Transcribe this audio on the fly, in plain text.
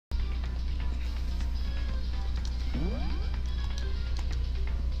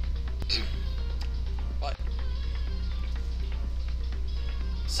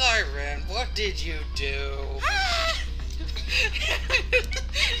What did you do?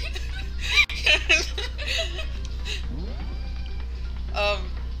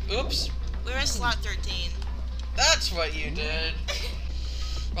 Oops. We're in slot 13. That's what you did.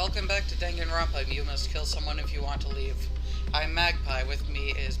 Welcome back to Danganronpa. You must kill someone if you want to leave. I'm Magpie. With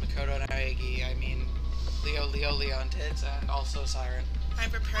me is Makoto Naegi. I mean, Leo Leontids, and also Siren. I'm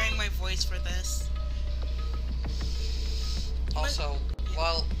preparing my voice for this. Also,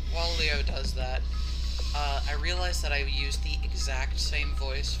 while Leo does that, I realized that I used the exact same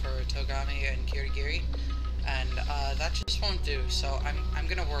voice for Togami and Kirigiri, and that just won't do. So I'm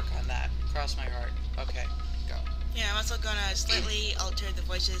gonna work on that. Cross my heart. Okay, go. Yeah, I'm also gonna slightly alter the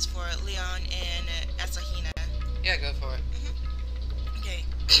voices for Leon and Asahina. Yeah, go for it. Okay,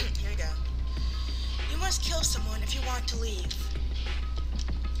 here we go. You must kill someone if you want to leave.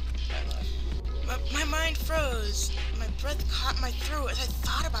 I left. My mind froze. My breath caught my throat as I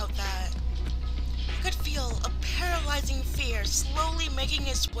thought about that. I could feel a paralyzing fear slowly making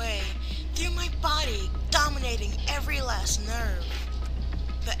its way through my body, dominating every last nerve.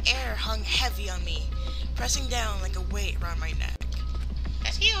 The air hung heavy on me, pressing down like a weight around my neck.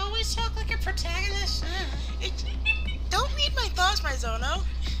 Does he always talk like a protagonist? Don't read my thoughts, MAIZONO.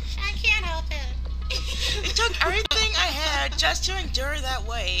 I can't help it. It took everything I had just to endure that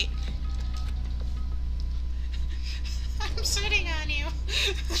weight. I'm sitting on you.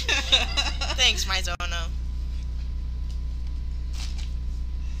 Thanks, MAIZONO.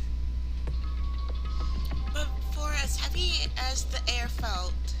 But for as heavy as the air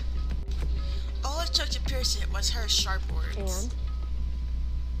felt, all it took to pierce it was her sharp words. And?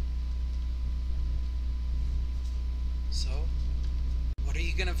 So, what are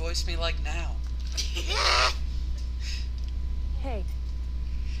you gonna voice me like now? Hey.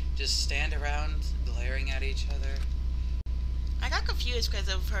 Just stand around, glaring at each other. I got confused because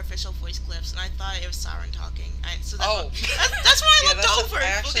of her official voice clips, and I thought it was Siren talking. That's why I looked over. I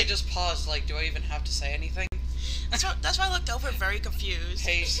actually just paused, like, do I even have to say anything? That's why I looked over very confused.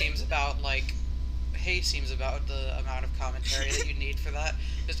 Hey seems about the amount of commentary that you need for that.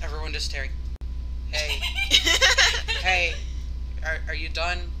 Just everyone just staring. Hey. Hey. Are you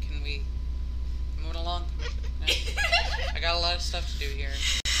done? Can we move along? No? I got a lot of stuff to do here.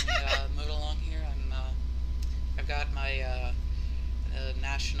 Can we, move along here? I've got my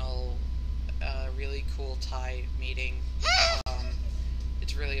national really cool Thai meeting.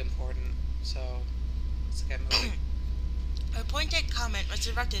 It's really important, so let's get moving. A pointed comment was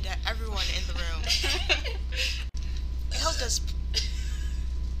directed at everyone in the room. It helped us.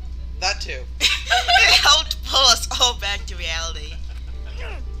 That too. It helped pull us all back to reality.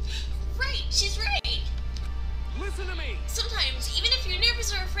 Right, she's right. Listen to me! Sometimes, even if you're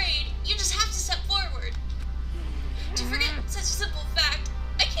nervous or afraid, you just have to step forward. To forget such a simple fact,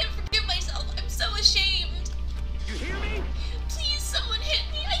 I can't forgive myself. I'm so ashamed. You hear me? Please, someone hit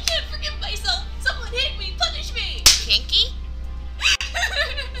me. I can't forgive myself. Someone hit me. Punish me. Kinky?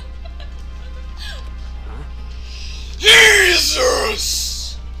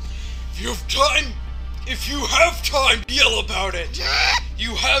 Jesus! If you have time to yell about it,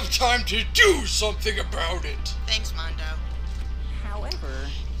 you have time to do something about it. Thanks, Mondo. However...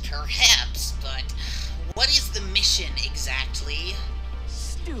 Perhaps, but what is the mission exactly?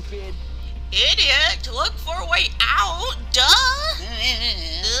 Stupid. Idiot! To look for a way out! Duh!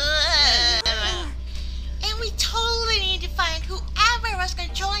 And we totally need to find whoever was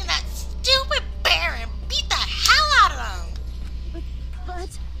controlling that stupid bear and beat the hell out of them!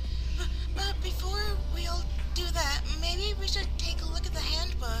 But before we all do that, maybe we should take a look at the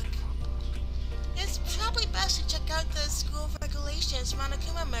handbook. It's probably best to check out the school of regulations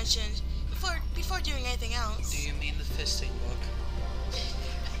Monokuma mentioned before doing anything else. Do you mean the fisting book?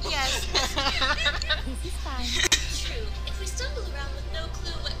 Yes. This is fine. True. If we stumble around with no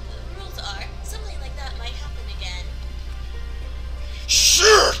clue what the rules are, something like that might happen again.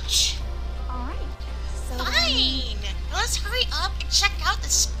 Shit! Alright. So Fine! Let's hurry up and check out the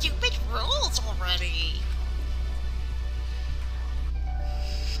stupid rules already!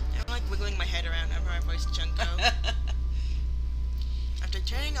 I'm like wiggling my head around after my voice chunk go. After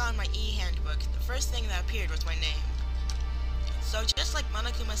turning on my e-handbook, the first thing that appeared was my name. So just like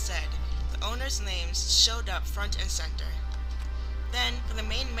Monokuma said, the owners' names showed up front and center. Then, for the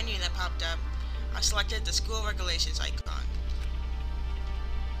main menu that popped up, I selected the school regulations icon.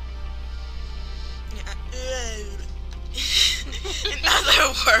 In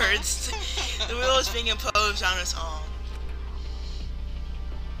other words, the rule is being imposed on us all.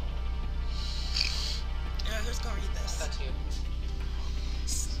 Who's gonna read this? That's you.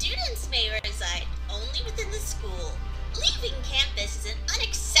 Students may reside only within the school. Leaving campus is an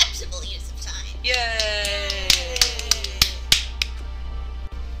unacceptable sensible use of time. Yay!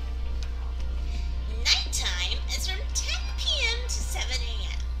 Nighttime is from 10 p.m. to 7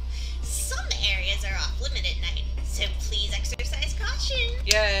 a.m. Some areas are off limit at night, so please exercise caution.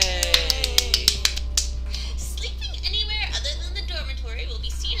 Yay! Sleeping anywhere other than the dormitory will be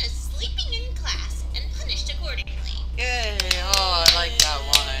seen as sleeping in class and punished accordingly. Yay! Oh, I like that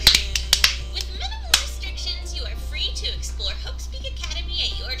one. With minimal restrictions, you are free to explore Hope's Peak Academy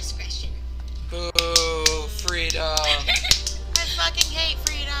at your discretion. Boo! Freedom! I fucking hate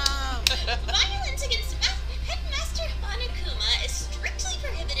freedom. Violence against Headmaster Monokuma is strictly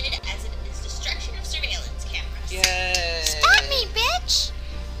prohibited as it is destruction of surveillance cameras. Yay! Spot me, bitch.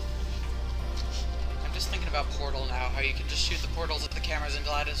 I'm just thinking about Portal now, how you can just shoot the portals at the cameras and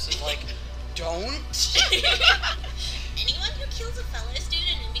Gladys is like, don't? Anyone who kills a fellow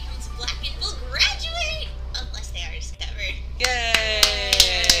student and becomes blackened will graduate unless they are discovered.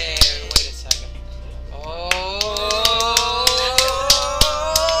 Yay! Wait a second. Oh!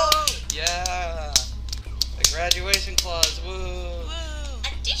 Yeah! The graduation clause, woo!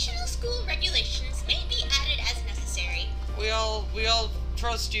 Additional school regulations may be added as necessary. We all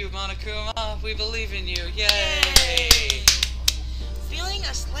trust you, Monokuma. We believe in you. Yay! Feeling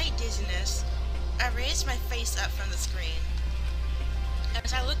a slight dizziness, I raised my face up from the screen.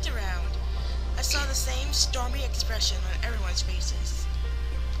 As I looked around, I saw the same stormy expression on everyone's faces.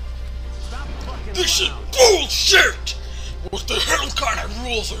 Stop fucking This is around. bullshit! What the hell kind of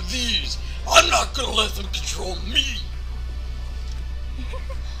rules are these? I'm not gonna let them control me!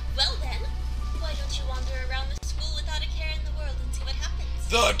 Well then, why don't you wander around the school without a care in the world and see what happens?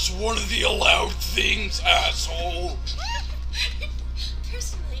 That's one of the allowed things, asshole!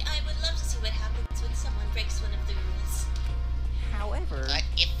 Personally, I would love to see what happens when someone breaks one of the rules. However, But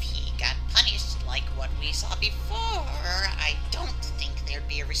if he got punished like what we saw before, I don't think there'd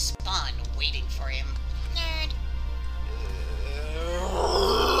be a respawn waiting for him. Nerd.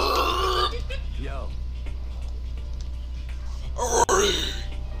 Yo, Hurry!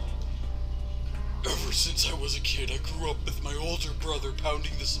 Ever since I was a kid, I grew up with my older brother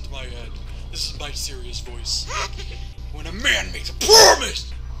pounding this into my head. This is my serious voice. When a man makes a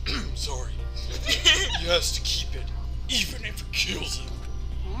promise, sorry, he has to keep it, even if it kills him.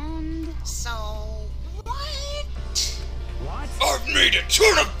 and So, what? what? I've made a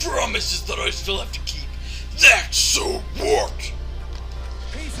ton of promises that I still have to keep. That's so what?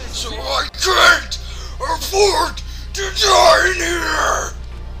 Piece of So shit. I can't afford to die in here!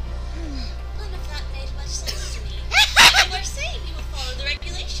 None of that made much sense to me. You are saying you will follow the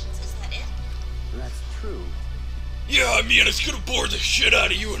regulations, is that it? That's true. Yeah, I mean, it's gonna bore the shit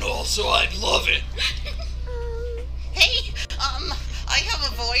out of you and all, so I'd love it. Hey, I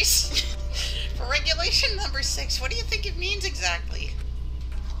have a voice. For regulation number 6, what do you think it means exactly?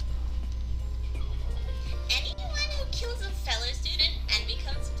 Anyone who kills a fellow student and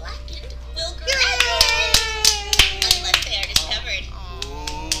becomes blackened will graduate unless they are discovered.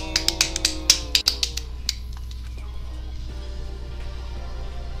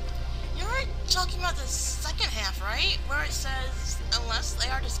 You're talking about the second half, right? Where it says, unless they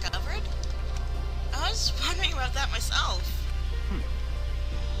are discovered? I was wondering about that myself.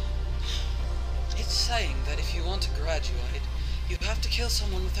 It's saying that if you want to graduate, you have to kill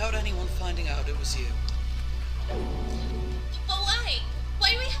someone without anyone finding out it was you. But why?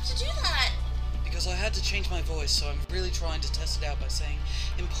 Why do we have to do that? Because I had to change my voice, so I'm really trying to test it out by saying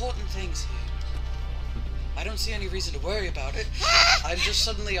important things here. I don't see any reason to worry about it. I'm just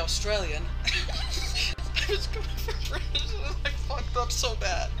suddenly Australian. I was going for British and I fucked up so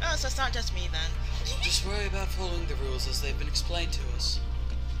bad. Oh, so it's not just me then. Just worry about following the rules as they've been explained to us.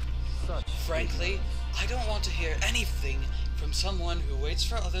 Such Frankly, I don't want to hear anything from someone who waits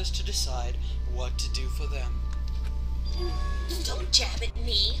for others to decide what to do for them. Don't jab at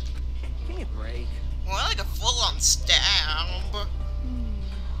me. give me a break. More like a full-on stab.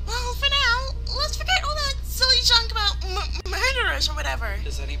 Well, for now, let's forget all that silly junk about murderers or whatever.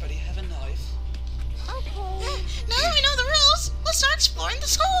 Does anybody have a knife? Okay. Now that we know the rules, let's start exploring the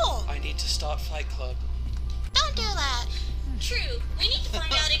school. I need to start Fight Club. Don't do that. True. We need to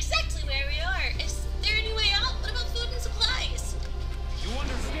find out exactly where we are. Is there any way out? What about food and supplies? You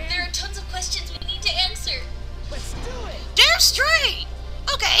understand? There are tons of questions we need to answer. Let's do it. Damn straight.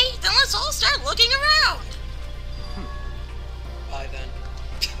 Okay, then let's all start looking around. Bye then.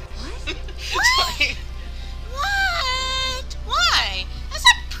 What? What? Why? That's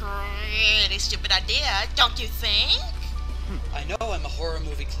a pretty stupid idea, don't you think? I know I'm a horror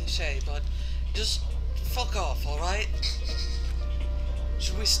movie cliche, but just fuck off, alright?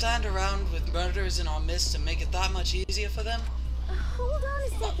 Should we stand around with murderers in our midst and make it that much easier for them? hold on a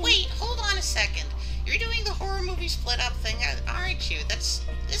second. Wait, hold on a second. You're doing the horror movie split up thing, aren't you? This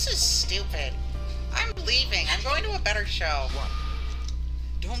is stupid. I'm leaving. I'm going to a better show.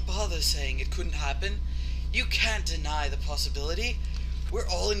 Don't bother saying it couldn't happen. You can't deny the possibility. We're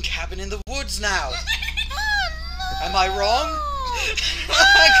all in Cabin in the Woods now. Am I wrong? Oh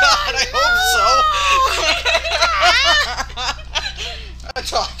my god, I hope so.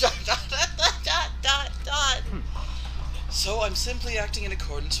 So I'm simply acting in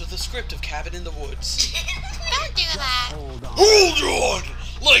accordance with the script of Cabin in the Woods. Don't do that. Hold on. Hold on!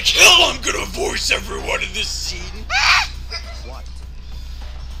 Like hell I'm gonna voice everyone in this scene. What?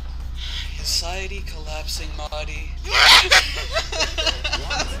 Society collapsing, Marty.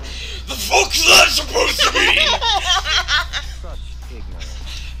 The fuck's that supposed to mean? Such ignorance.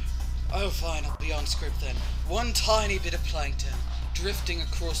 Oh fine, I'll be on script then. One tiny bit of plankton, drifting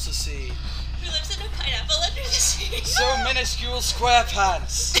across the sea. Who lives in a pineapple under the sea? So minuscule square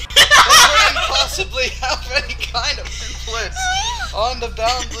pants. They couldn't possibly have any kind of influence on the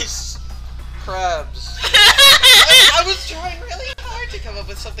boundless crabs. I was trying really hard to come up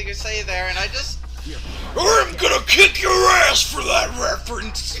with something to say there, and I just... I'm gonna kick your ass for that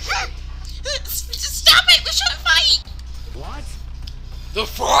reference. Stop it! We shouldn't fight! What? The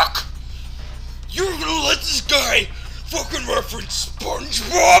fuck? You're gonna let this guy fucking reference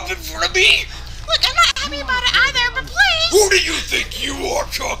SpongeBob in front of me? Look, I'm not happy about it either, but please! Who do you think you are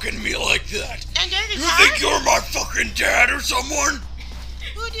talking to me like that? And there's You think you're my fucking dad or someone?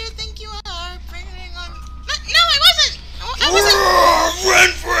 Who do you think you are? Bringing on... No, I wasn't! I wasn't...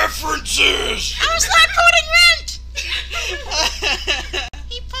 Rent references! I was not quoting Rent!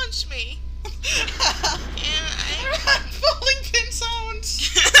 He punched me. And I'm pulling pin sounds.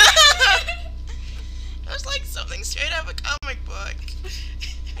 It was like something straight out of a comic book.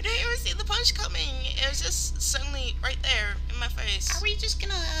 I didn't even see the punch coming. It was just suddenly right there in my face. Are we just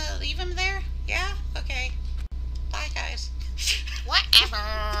gonna leave him there? Yeah? Okay. Bye, guys.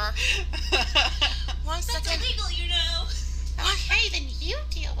 Whatever. One That's second. illegal, you know. Okay, then you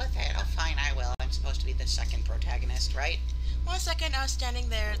deal with it. Oh, fine, I will. I'm supposed to be the second protagonist, right? 1 second I was standing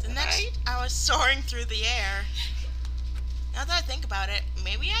there. The next Right. I was soaring through the air. Now that I think about it,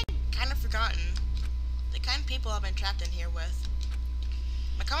 maybe I'd kind of forgotten the kind of people I've been trapped in here with.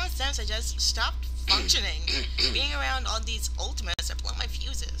 My common sense had just stopped functioning. Being around all these ultimates have blown my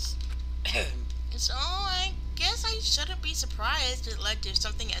fuses. And so I guess I shouldn't be surprised it led to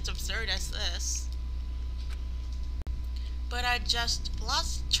something as absurd as this. But I just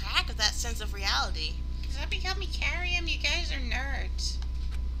lost track of that sense of reality. Does that help me carry him? You guys are nerds.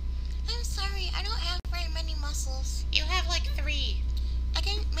 I'm sorry, I don't have very many muscles. You have like 3. I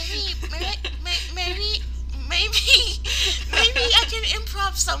can maybe I can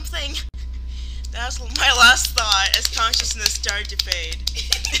improv something. That was my last thought as consciousness started to fade.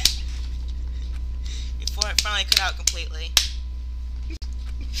 Before it finally cut out completely.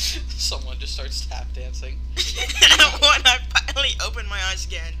 Someone just starts tap dancing. When I finally opened my eyes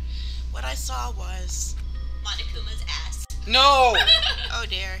again, what I saw was... Monokuma's ass. No! Oh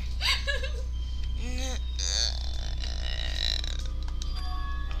dear.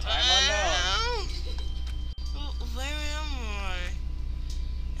 Time unknown. Where am I?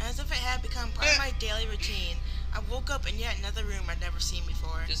 As if it had become part of my daily routine, I woke up in yet another room I'd never seen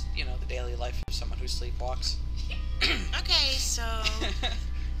before. Just, you know, the daily life of someone who sleepwalks. Okay, so...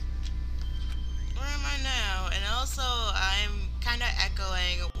 where am I now? And also, I'm kind of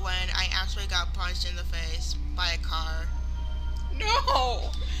echoing when I actually got punched in the face by a car.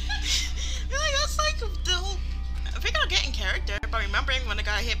 No! Really, that's like the whole... I think I'll get in character by remembering when I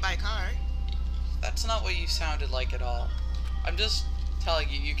got hit by a car. That's not what you sounded like at all. I'm just telling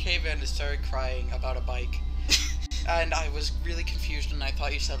you, you came in and started crying about a bike. And I was really confused and I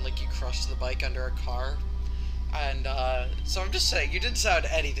thought you said like you crushed the bike under a car. And so I'm just saying, you didn't sound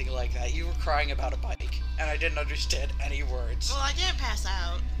anything like that. You were crying about a bike. And I didn't understand any words. Well, I didn't pass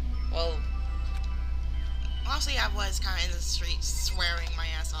out. Well, Honestly, I was kind of in the street swearing my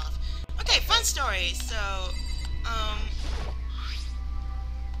ass off. Okay, fun story. So, I'm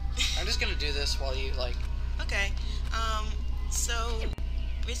just gonna do this while you, like... okay. So,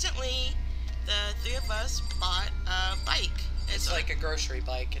 recently, the 3 of us bought a bike. It's like a grocery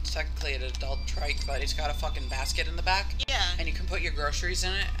bike. It's technically an adult trike, but it's got a fucking basket in the back. Yeah. And you can put your groceries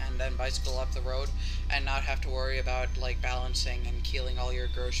in it and then bicycle up the road and not have to worry about, like, balancing and keeling all your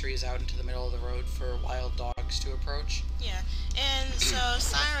groceries out into the middle of the road for wild dogs to approach. Yeah. And so,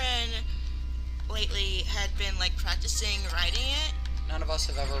 Siren lately had been, like, practicing riding it. None of us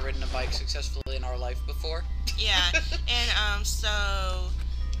have ever ridden a bike successfully in our life before. Yeah. And, so,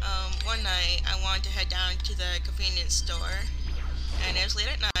 one night I wanted to head down to the convenience store and it was late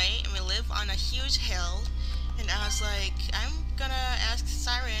at night, and we live on a huge hill, and I was like, I'm gonna ask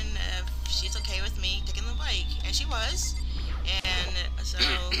Siren if she's okay with me taking the bike, and she was, and so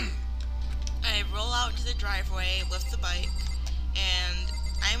I roll out into the driveway with the bike, and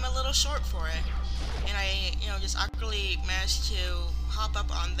I'm a little short for it, and I, just awkwardly managed to hop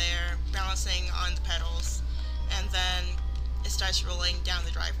up on there, balancing on the pedals, and then it starts rolling down the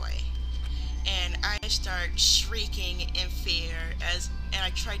driveway. And I start shrieking in fear and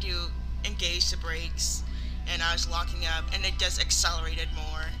I try to engage the brakes, and I was locking up, and it just accelerated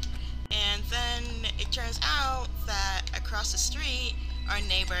more. And then it turns out that across the street, our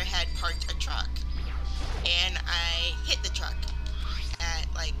neighbor had parked a truck, and I hit the truck at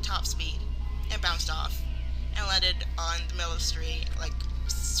like top speed and bounced off and landed on the middle of the street, like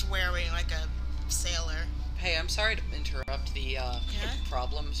swearing like a sailor. Hey, I'm sorry to interrupt the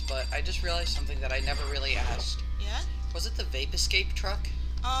problems, but I just realized something that I never really asked. Yeah? Was it the vape escape truck?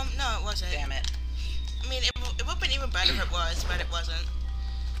 No, it wasn't. Damn it. I mean, it would have been even better if it was, but it wasn't.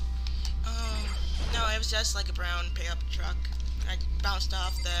 No, it was just like a brown pickup truck. I bounced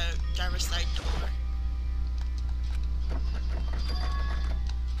off the driver's side door.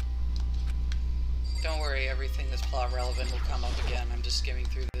 Don't worry, everything that's plot relevant will come up again. I'm just skimming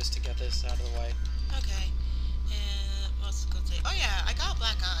through this to get this out of the way. Okay. And what else was I gonna say? Oh yeah, I got a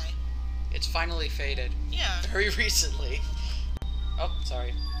black eye. It's finally faded. Yeah. Very recently. Oh,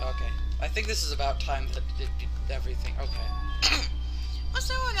 sorry. Okay. I think this is about time that it did everything. Okay. What's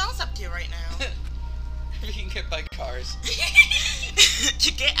everyone else up to right now? Being hit by cars.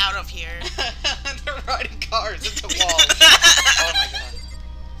 To get out of here. They're riding cars into walls. Oh my god.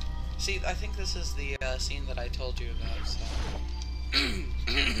 See, I think this is the scene that I told you about, so... I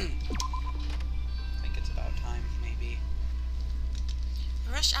think it's about time, maybe.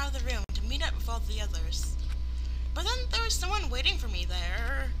 I rushed out of the room to meet up with all the others. But then there was someone waiting for me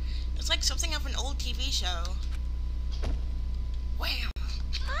there. It's like something of an old TV show. Wham!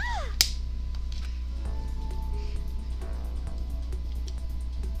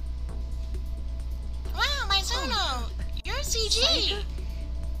 Wow, MAIZONO! You're CG!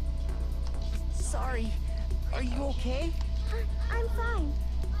 Sorry. Are you okay? I'm fine.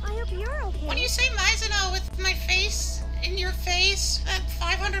 I hope you're okay. When you say MAIZONO with my face in your face at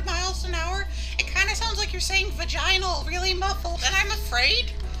 500 miles an hour, it kind of sounds like you're saying vaginal, really muffled, and I'm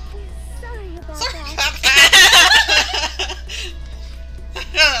afraid. Sorry about Sorry that. about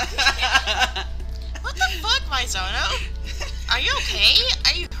that. What the fuck, MAIZONO? Are you okay?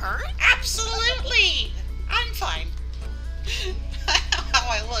 Are you hurt? Absolutely! I'm fine. I know how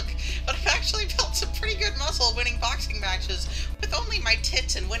I look, but I've actually built some pretty good muscle winning boxing matches with only my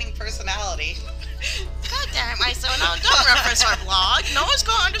tits and winning personality. God damn it, MAIZONO, don't reference our blog. No one's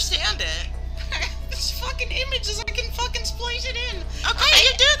gonna understand it. This fucking image is I can fucking splice it in. Okay,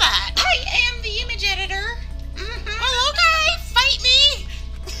 you do that. I am the image editor. Well, okay, fight me.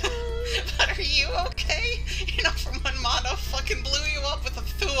 But are you okay? You know, from when Mono fucking blew you up with a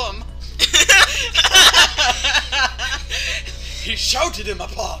thuum. He shouted in my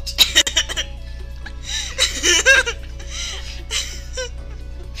pot.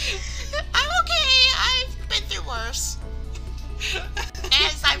 I'm okay. I've been through worse.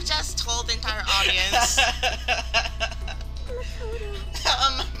 As I've just told the entire audience.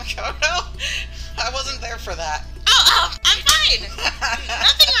 Makoto? I wasn't there for that. Oh, I'm fine.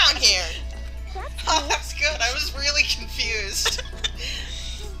 Nothing wrong here. Oh, that's good. I was really confused.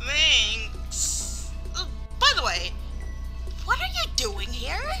 Thanks. By the way, what are you doing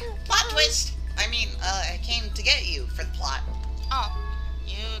here? Plot twist. I mean, I came to get you for the plot. Oh,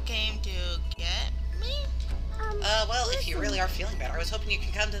 you came to get me? Well, if you really are feeling better, I was hoping you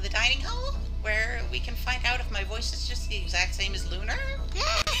could come to the dining hall, where we can find out if my voice is just the exact same as Lunar.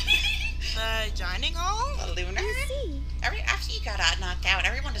 The dining hall? Lunar? After you got knocked out,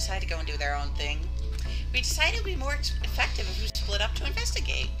 everyone decided to go and do their own thing. We decided it would be more effective if we split up to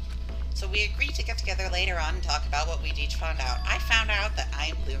investigate. So we agreed to get together later on and talk about what we'd each found out. I found out that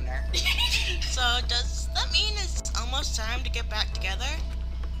I'm Lunar. So does that mean it's almost time to get back together?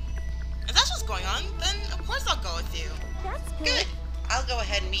 If that's what's going on, then of course I'll go with you. That's Good. I'll go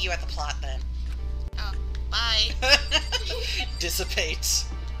ahead and meet you at the plot then. Oh, bye. Dissipates.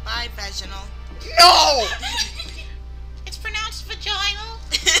 Bye, vaginal. No! It's pronounced vaginal.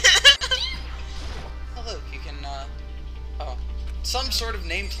 Oh, look, you can, oh. Some sort of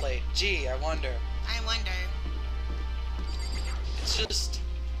nameplate. Gee, I wonder. I wonder. It's just...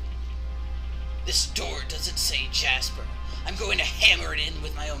 This door doesn't say Jasper. I'm going to hammer it in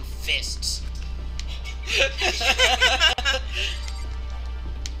with my own fists.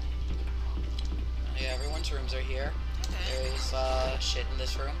 Yeah, everyone's rooms are here. Okay. There's, it in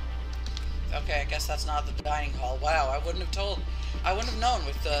this room. Okay, I guess that's not the dining hall. Wow, I wouldn't have known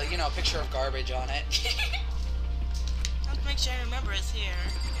with the, you know, picture of garbage on it. Let's make sure I remember it's here.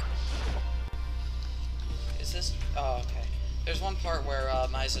 Is this? Oh, okay. There's one part where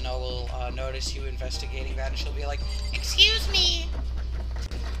MAIZONO will notice you investigating that, and she'll be like, Excuse me,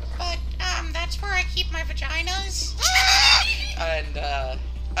 but, that's where I keep my vaginas? and,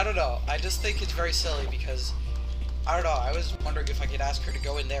 I don't know. I just think it's very silly because, I don't know, I was wondering if I could ask her to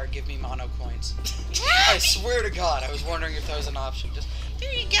go in there and give me mono coins. I swear to God, I was wondering if there was an option. Just,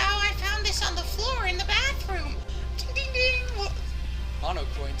 Here you go, I found this on the floor in the bathroom. Ding ding ding. mono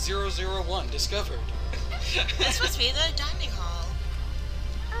coin 001 discovered. This must be the dining hall.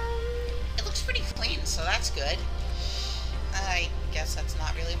 It looks pretty clean, so that's good. I guess that's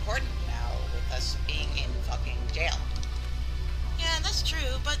not really important now with us being in fucking jail. Yeah, that's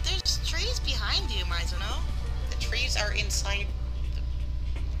true, but there's trees behind you, MAIZONO. The trees are inside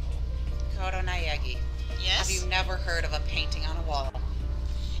the Kodo Naegi. Yes? Have you never heard of a painting on a wall?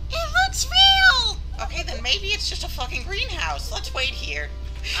 It looks real! Okay, then maybe it's just a fucking greenhouse. Let's wait here.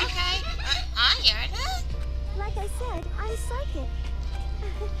 Okay, I hear that. Like I said, I'm psychic.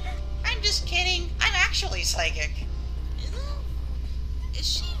 I'm just kidding. I'm actually psychic. Is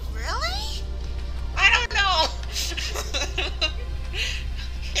she really? I don't know.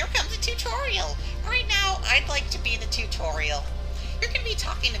 Here comes the tutorial. Right now, I'd like to be the tutorial. You're gonna be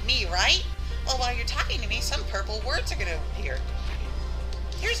talking to me, right? Well, while you're talking to me, some purple words are gonna appear.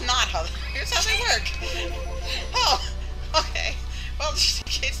 Here's how they work. Oh, okay. Well, just in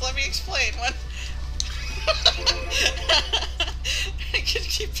case, let me explain. One. I can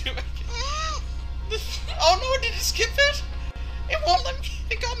keep doing it. Oh no, did it skip it? It won't let me.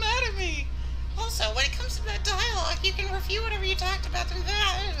 It got mad at me. Also, when it comes to that dialogue, you can review whatever you talked about the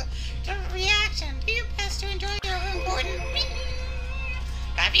reaction. Do your best to enjoy your important.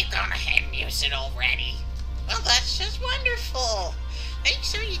 Have you gone ahead and used it already? Well, that's just wonderful. Make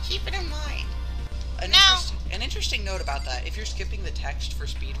sure you keep it in mind. An interesting note about that, if you're skipping the text for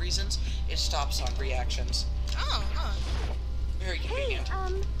speed reasons, it stops on reactions. Oh, huh. Very Hey, convenient.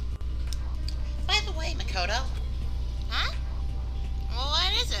 By the way, Makoto. Huh? Well,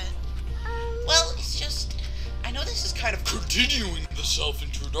 what is it? Well, it's just, I know this is kind of Continuing the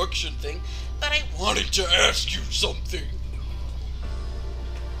self-introduction thing, but I wanted to ask you something.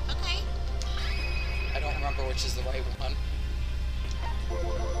 Okay. I don't remember which is the right one.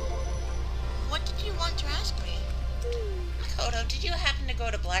 What did you want to ask me? Makoto, did you happen to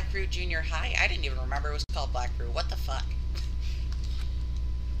go to Blackroot Junior High? I didn't even remember it was called Blackroot. What the fuck?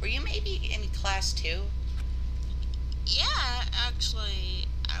 Were you maybe in class 2? Yeah, actually,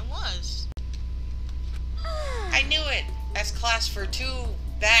 I was. I knew it as class for 2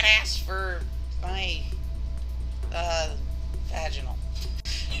 badass for my, vaginal.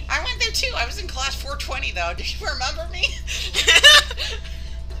 I went there too. I was in class 420 though. Do you remember me?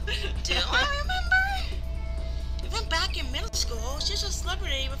 Do I remember? Even back in middle school, she was a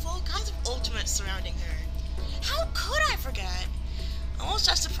celebrity with all kinds of ultimates surrounding her. How could I forget? Almost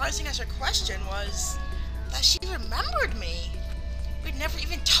as surprising as her question was that she remembered me. We'd never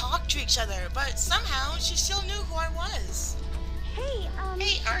even talked to each other, but somehow she still knew who I was. Hey,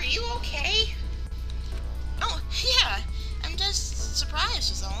 Hey, are you okay? Oh, yeah. I'm just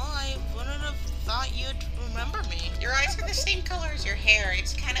surprised is all. I wouldn't have thought you'd remember me. Your eyes are the same color as your hair.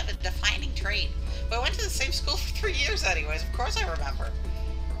 It's kind of a defining trait. But I went to the same school for 3 years anyways. Of course I remember.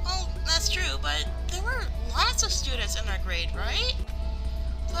 Well, that's true, but there were lots of students in our grade, right?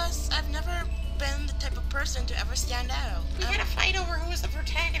 Plus, I've never been the type of person to ever stand out. We had a fight over who was the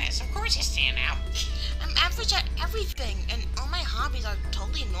protagonist. Of course you stand out. I'm average at everything, and all my hobbies are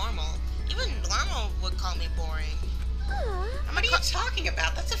totally normal. Even normal would call me boring. What are you talking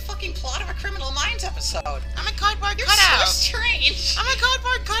about? That's a fucking plot of a Criminal Minds episode. I'm a cardboard You're cutout. so strange. I'm a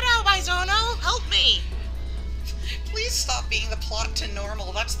cardboard cutout, MAIZONO. Help me. Please stop being the plot to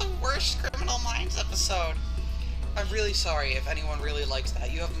normal. That's the worst Criminal Minds episode. I'm really sorry if anyone really likes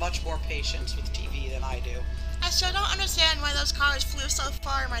that. You have much more patience with TV than I do. I still don't understand why those cars flew so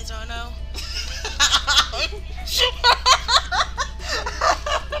far, MAIZONO.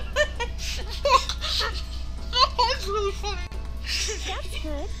 That's really funny. that's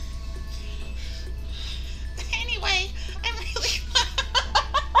good. Anyway, I'm really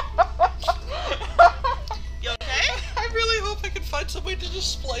You okay? I really hope I can find some way to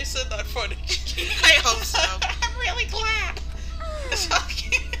just splice in that footage. I hope so. I'm really glad.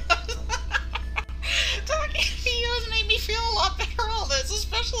 Talking to you has made me feel a lot better all this,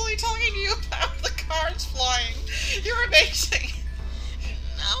 especially talking to you about the cars flying. You're amazing.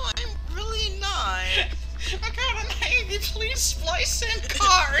 No, I'm really not. I got a naegi. Can you please splice in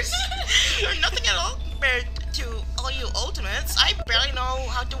cars? You're nothing at all compared to all you ultimates. I barely know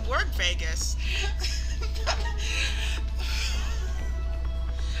how to work Vegas.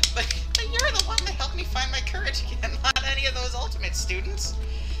 But you're the one that helped me find my courage again, not any of those ultimate students.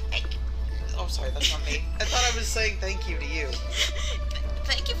 Oh, sorry, that's not me. I thought I was saying thank you to you.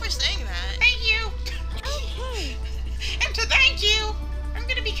 Thank you for saying that. Thank you! Okay. And to thank you, I'm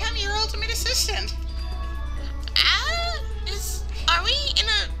gonna become your ultimate assistant. Are we in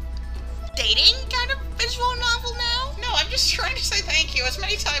a dating kind of visual novel now? No, I'm just trying to say thank you as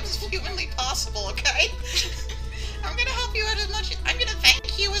many times as humanly possible, okay? I'm gonna help you out I'm gonna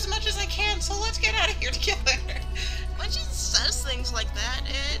thank you as much as I can, so let's get out of here together. When she says things like that,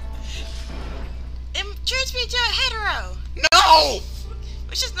 it turns me into a hetero. No!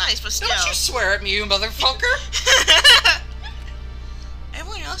 Which is nice, but still. Don't you swear at me, you motherfucker!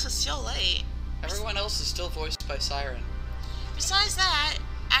 Everyone else is still late. Everyone else is still voiced by Siren. Besides that,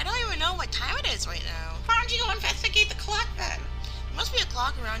 I don't even know what time it is right now. Why don't you go investigate the clock then? There must be a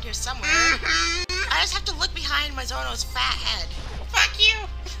clock around here somewhere. I just have to look behind MAIZONO's fat head. Fuck you!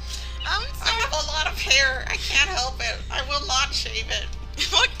 I'm I have a lot of hair. I can't help it. I will not shave it.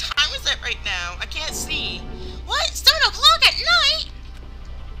 What time is it right now? I can't see. What? 7 o'clock at night?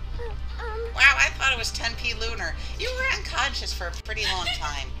 Wow, I thought it was 10p lunar. You were unconscious for a pretty long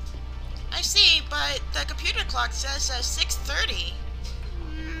time. I see, but the computer clock says 6:30.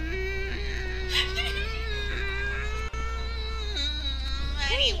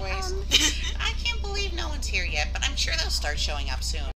 Anyways, I can't believe no one's here yet, but I'm sure they'll start showing up soon.